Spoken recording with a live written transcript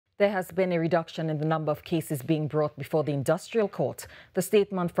There has been a reduction in the number of cases being brought before the Industrial Court. The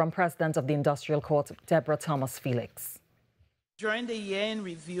statement from President of the Industrial Court, Deborah Thomas-Felix. During the year in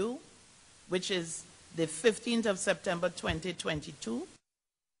review, which is the 15th of September 2022,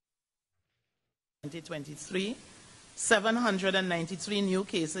 2023, 793 new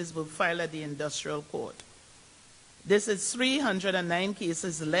cases were filed at the Industrial Court. This is 309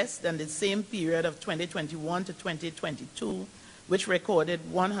 cases less than the same period of 2021 to 2022, which recorded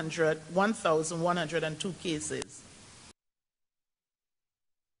 1,102 cases.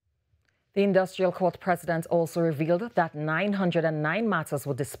 The Industrial Court President also revealed that 909 matters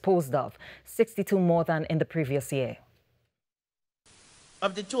were disposed of, 62 more than in the previous year.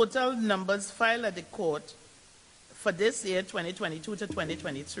 Of the total numbers filed at the court for this year, 2022 to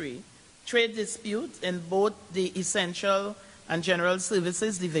 2023, trade disputes in both the Essential and General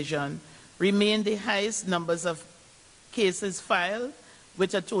Services Division remain the highest numbers of cases filed,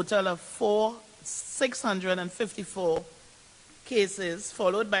 with a total of 654 cases,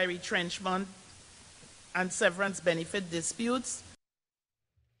 followed by retrenchment and severance benefit disputes.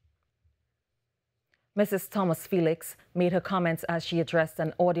 Mrs. Thomas-Felix made her comments as she addressed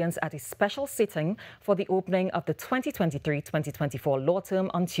an audience at a special sitting for the opening of the 2023-2024 law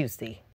term on Tuesday.